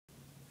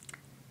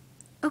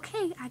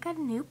Okay, I got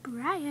a new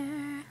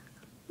Breyer.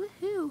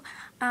 Woohoo!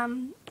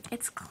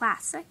 It's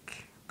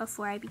classic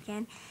before I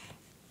begin.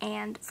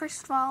 And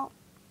first of all,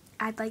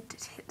 I'd like to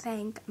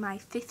thank my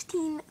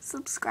 15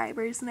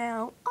 subscribers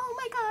now. Oh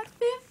my god,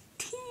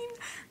 15!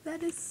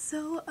 That is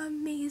so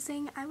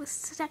amazing. I was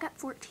stuck at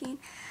 14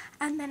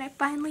 and then I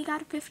finally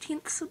got a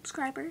 15th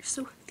subscriber,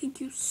 so thank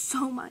you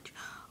so much.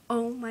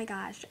 Oh my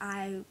gosh,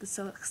 I was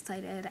so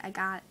excited. I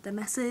got the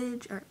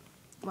message, or,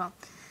 well,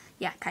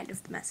 yeah, kind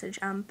of the message,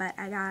 but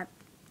I got,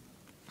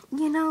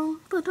 you know,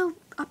 little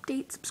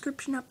update,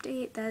 subscription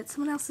update that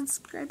someone else had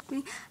subscribed to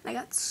me, and I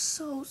got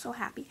so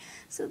happy.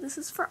 So this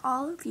is for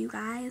all of you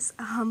guys.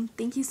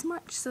 Thank you so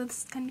much. So this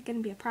is kind of going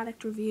to be a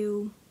product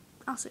review,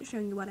 also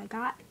showing you what I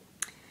got.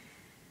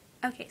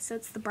 Okay, so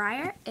it's the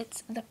Breyer.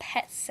 It's the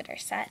Pet Sitter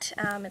set.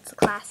 It's a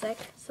classic,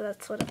 so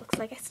that's what it looks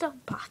like. I still have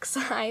a box.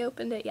 I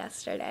opened it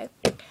yesterday.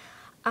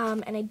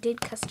 And I did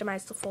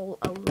customize the foal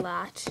a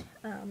lot.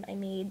 I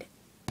made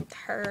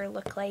her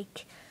look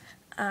like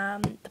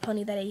the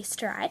pony that I used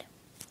to ride.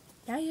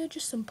 Now you're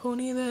just some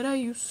pony that I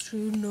used to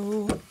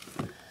know.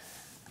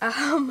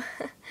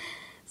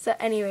 So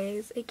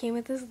anyways, it came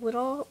with this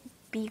little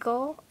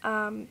beagle.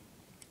 I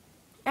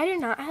do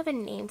not have a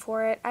name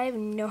for it. I have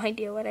no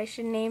idea what I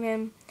should name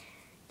him.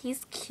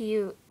 He's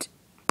cute.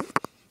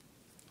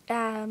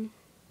 Yeah,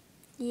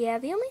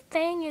 the only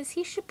thing is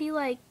he should be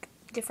like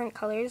different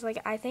colors.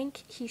 Like, I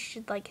think he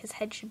should, like, his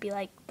head should be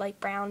like light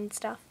brown and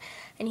stuff,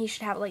 and he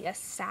should have like a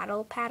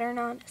saddle pattern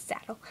on, a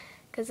saddle,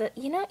 because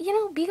you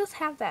know beagles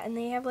have that, and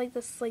they have like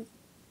this, like,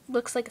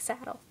 looks like a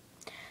saddle.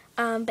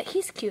 But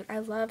he's cute. I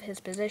love his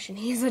position.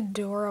 He's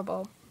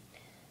adorable.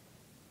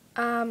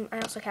 I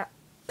also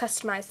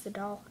customized the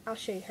doll. I'll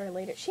show you her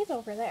later. She's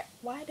over there.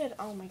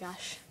 Oh my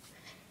gosh.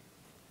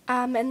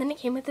 And then it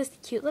came with this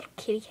cute little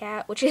kitty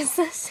cat, which is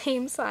the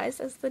same size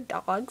as the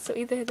dog. So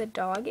either the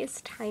dog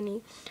is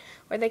tiny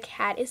or the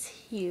cat is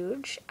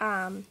huge.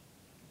 But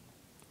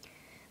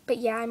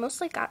yeah, I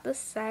mostly got this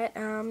set,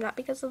 not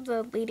because of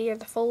the lady or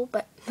the foal,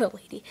 but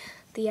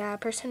the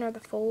person or the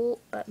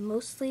foal, but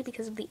mostly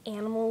because of the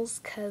animals,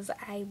 because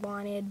I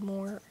wanted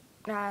more.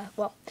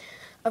 Well,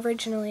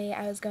 originally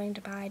I was going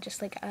to buy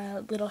just like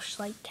a little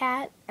Schleich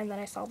cat, and then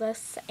I saw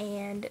this,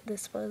 and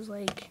this was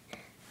like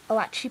a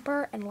lot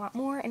cheaper and a lot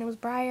more, and it was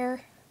Breyer.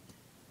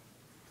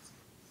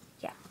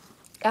 Yeah.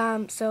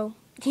 So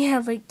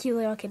yeah, like cute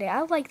little kitty.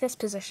 I like this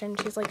position.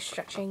 She's like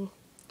stretching.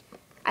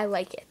 I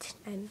like it,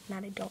 and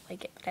not I don't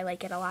like it, but I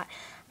like it a lot.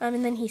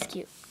 And then he's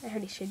cute. I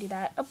already showed you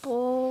that. A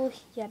bowl,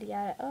 yada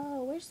yada.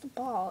 Oh, where's the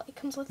ball? It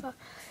comes with a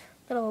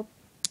little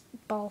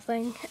ball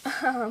thing.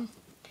 And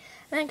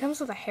then it comes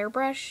with a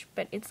hairbrush,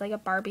 but it's like a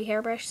Barbie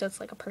hairbrush, so it's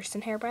like a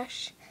person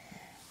hairbrush.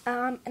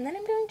 And then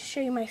I'm going to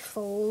show you my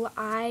foal.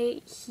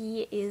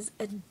 He is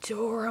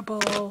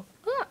adorable.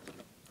 Ah.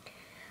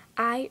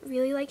 I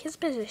really like his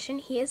position.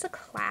 He is a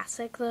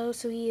classic though,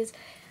 so he is,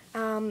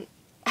 I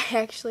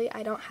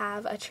don't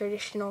have a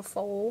traditional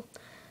foal,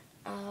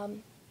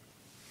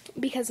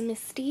 because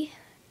Misty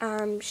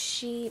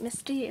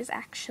is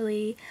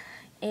actually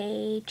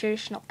a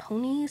traditional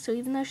pony, so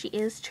even though she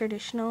is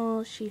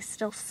traditional, she's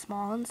still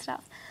small and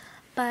stuff.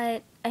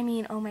 But, I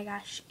mean, oh my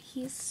gosh,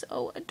 he's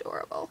so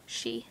adorable.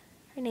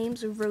 Her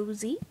name's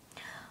Rosie,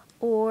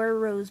 or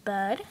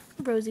Rosebud,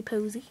 Rosie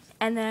Posy,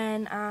 and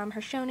then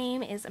her show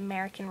name is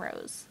American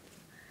Rose.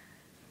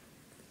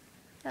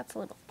 That's a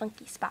little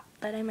funky spot,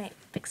 but I might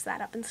fix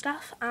that up and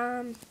stuff.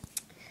 And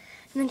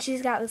then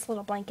she's got this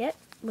little blanket,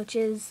 which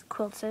is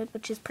quilted,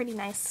 which is pretty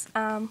nice.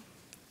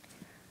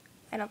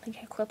 I don't think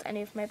I quilt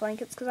any of my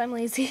blankets because I'm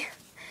lazy.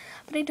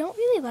 But I don't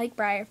really like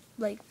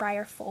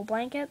Breyer full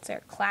blankets,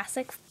 or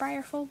classic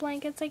Breyer full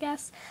blankets, I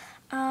guess.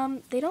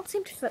 They don't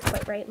seem to fit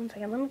quite right. One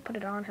second, let me put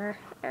it on her.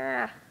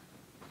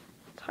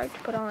 It's hard to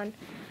put on.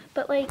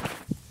 But, like,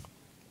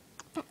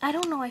 I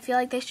don't know, I feel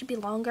like they should be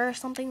longer or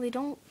something.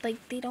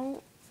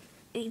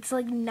 It's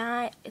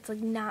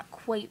not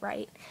quite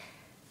right.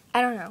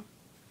 I don't know.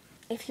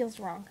 It feels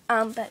wrong.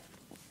 But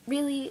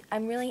really,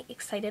 I'm really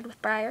excited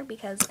with Breyer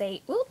because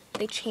they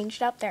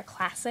changed up their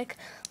classic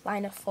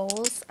line of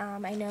foals.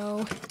 I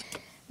know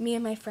me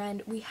and my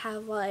friend, we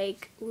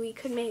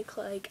could make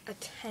like a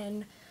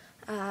 10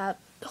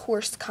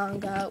 horse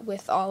conga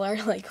with all our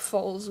like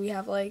foals. We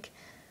have like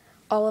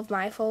all of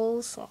my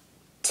foals,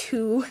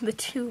 the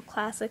two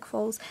classic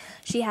foals.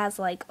 She has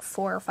like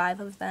 4 or 5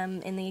 of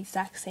them in the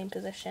exact same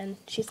position.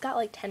 She's got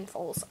like 10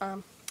 foals.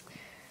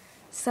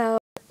 So,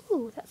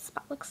 ooh, that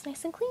spot looks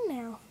nice and clean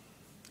now.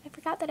 I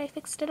forgot that I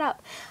fixed it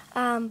up.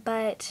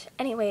 But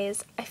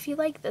anyways, I feel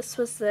like this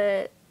was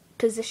the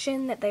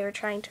position that they were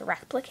trying to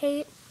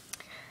replicate.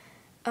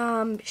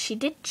 She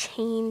did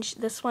change.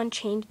 This one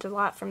changed a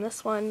lot from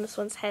this one. This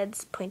one's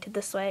head's pointed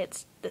this way.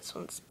 This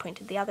one's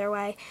pointed the other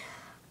way.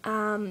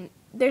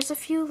 There's a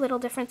few little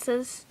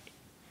differences.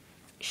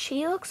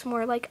 She looks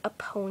more like a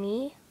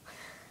pony,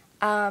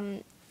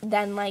 than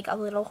like a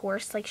little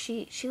horse. Like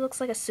she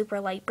looks like a super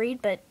light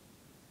breed, but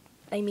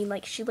I mean,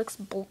 like, she looks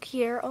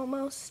bulkier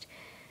almost.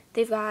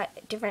 They've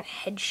got different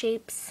head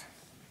shapes.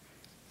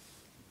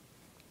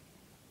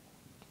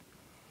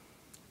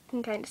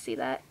 can kind of see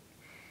that.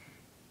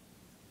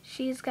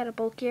 She's got a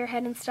bulkier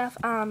head and stuff,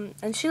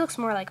 and she looks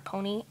more like a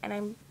pony, and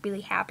I'm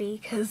really happy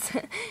because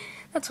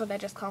that's what I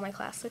just call my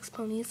class 6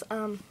 ponies.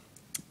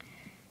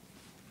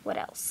 What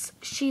else?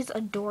 She's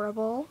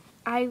adorable.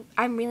 I'm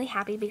really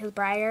happy because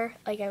Breyer,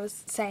 like I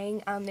was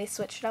saying, they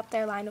switched up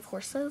their line of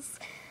horses.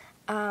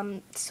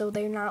 So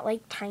they're not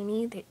like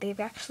tiny. They've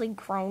actually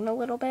grown a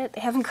little bit.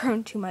 They haven't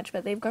grown too much,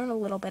 but they've grown a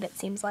little bit, it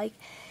seems like.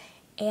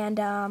 And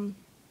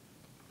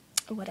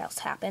what else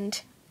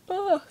happened?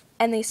 Oh.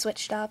 And they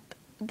switched up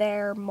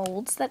their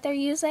molds that they're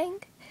using,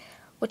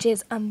 which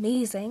is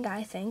amazing,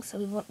 I think.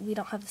 So we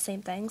don't have the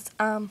same things.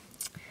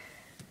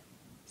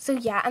 So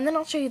yeah, and then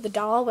I'll show you the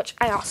doll, which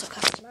I also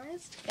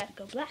customized. Gotta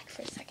go black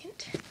for a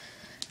second.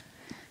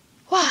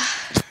 Wow.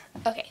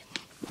 Okay,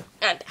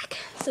 I'm back.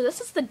 So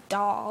this is the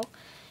doll.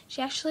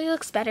 She actually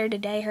looks better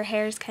today. Her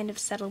hair's kind of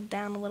settled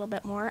down a little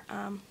bit more.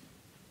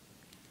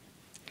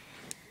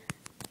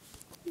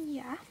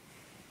 Yeah,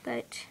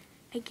 but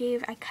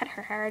I cut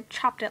her hair. I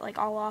chopped it like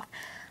all off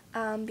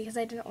because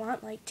I didn't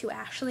want like 2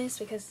 Ashleys,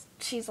 because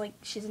she's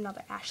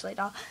another Ashley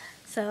doll.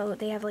 So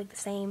they have like the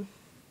same.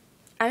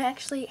 I'm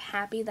actually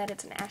happy that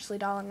it's an Ashley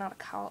doll and not a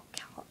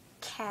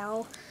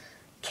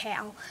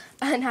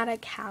not a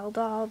cow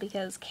doll,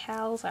 because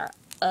cows are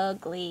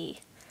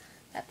ugly.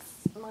 That's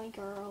my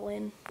girl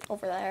in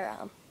over there.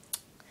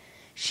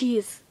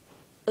 She's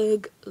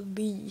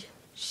ugly.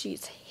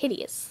 She's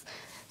hideous.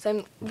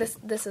 So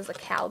this is a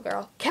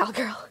cowgirl,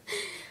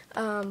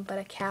 but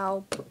a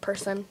cow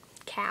person,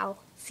 cow,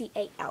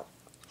 C-A-L,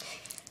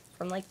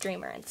 from like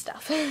Dreamer and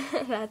stuff.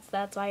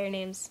 that's why her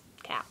name's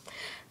Cow.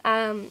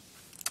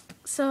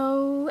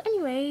 So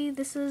anyway,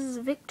 this is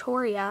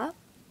Victoria,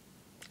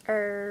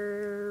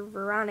 or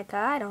Veronica,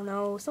 I don't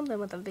know, something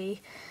with a V.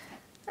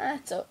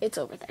 It's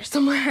over there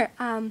somewhere.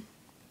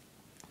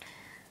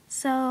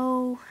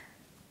 So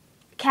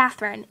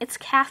Catherine, it's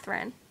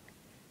Catherine.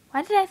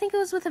 Why did I think it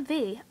was with a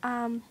V?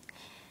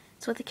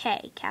 It's with a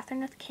K.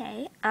 Catherine with a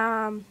K.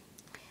 And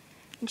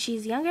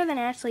she's younger than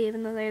Ashley,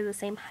 even though they're the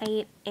same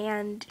height,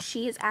 and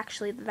she is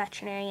actually the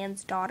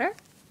veterinarian's daughter.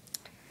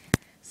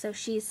 So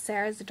she's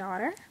Sarah's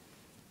daughter.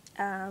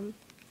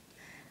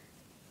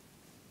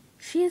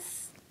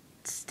 She's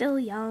still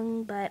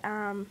young, but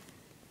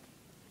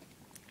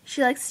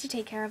she likes to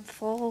take care of the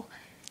foal.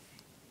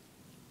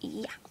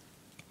 Yeah.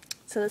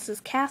 So this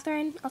is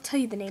Catherine. I'll tell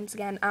you the names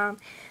again.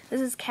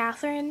 This is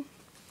Catherine,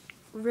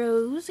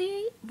 Rose,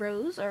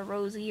 or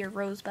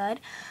Rosebud,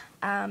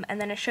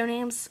 and then her show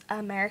name's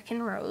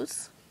American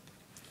Rose.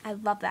 I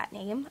love that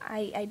name.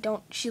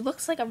 She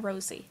looks like a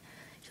Rosie.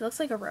 She looks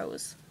like a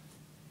rose.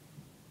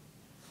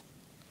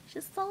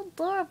 She's so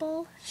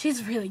adorable.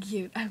 She's really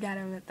cute, I've got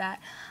to admit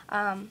that.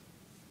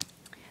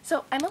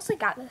 So I mostly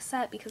got this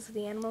set because of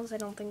the animals. I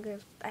don't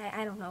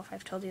know if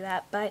I've told you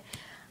that, but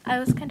I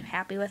was kind of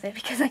happy with it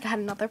because I got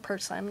another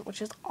person,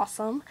 which is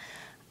awesome.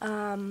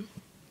 And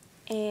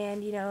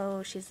you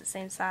know, she's the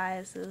same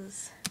size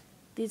as,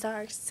 these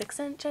are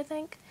 6-inch, I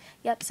think.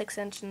 Yep,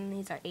 6-inch, and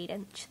these are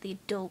 8-inch, the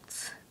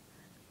adults.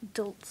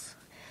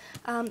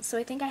 So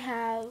I think I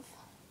have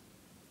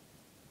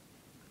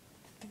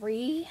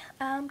 3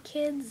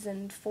 kids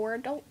and 4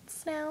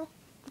 adults now,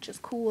 which is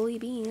coolie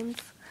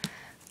beans.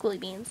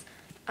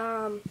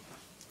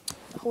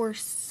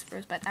 Horse,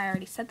 Rosebud, I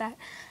already said that.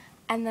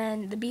 And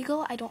then the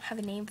beagle, I don't have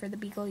a name for the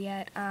beagle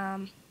yet.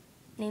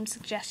 Name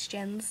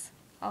suggestions,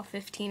 all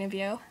 15 of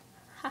you.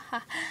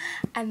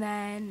 And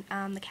then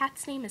the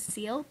cat's name is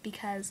Seal,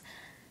 because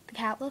the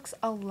cat looks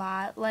a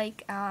lot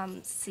like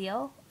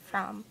Seal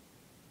from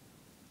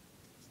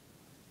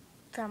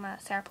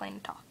Sarah Plain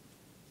and Tall.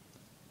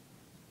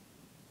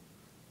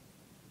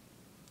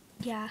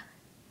 Yeah,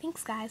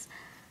 thanks guys.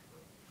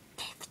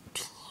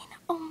 15,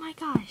 oh my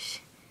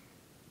gosh.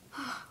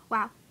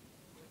 Wow,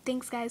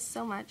 thanks guys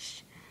so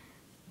much.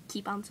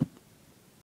 Keep on